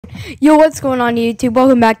Yo, what's going on YouTube?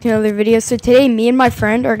 Welcome back to another video. So today, me and my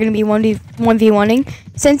friend are going to be 1v1ing.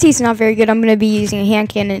 Since he's not very good, I'm going to be using a hand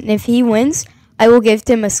cannon. And if he wins, I will give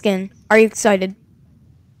him a skin. Are you excited?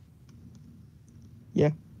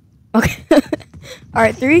 Yeah. Okay.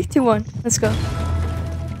 Alright, 3, 2, 1. Let's go.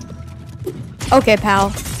 Okay,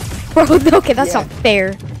 pal. Bro, okay, that's not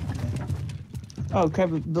fair. Oh, crap,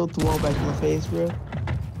 built the wall back in my face, bro.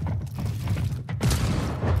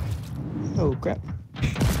 Oh, crap.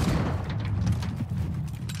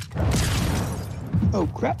 Oh,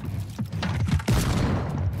 crap.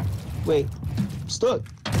 Wait. Stuck.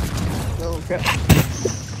 Oh, crap.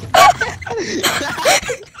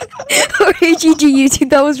 Okay, GG YouTube,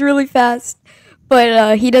 that was really fast.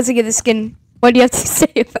 But he doesn't get the skin. What do you have to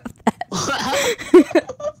say about that?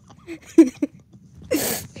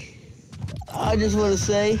 I just want to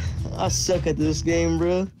say, I suck at this game,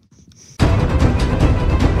 bro.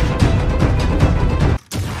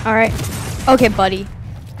 Alright. Okay, buddy.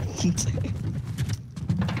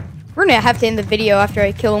 We're gonna have to end the video after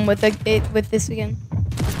I kill him with this again.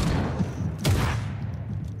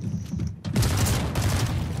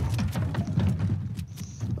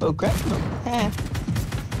 Oh, crap. No.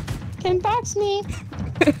 Can box me.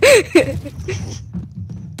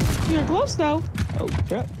 You're close, though. Oh,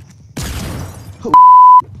 crap. Oh.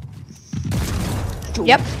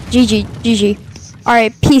 Yep. GG. GG.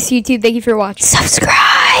 Alright, peace, YouTube. Thank you for watching. Subscribe.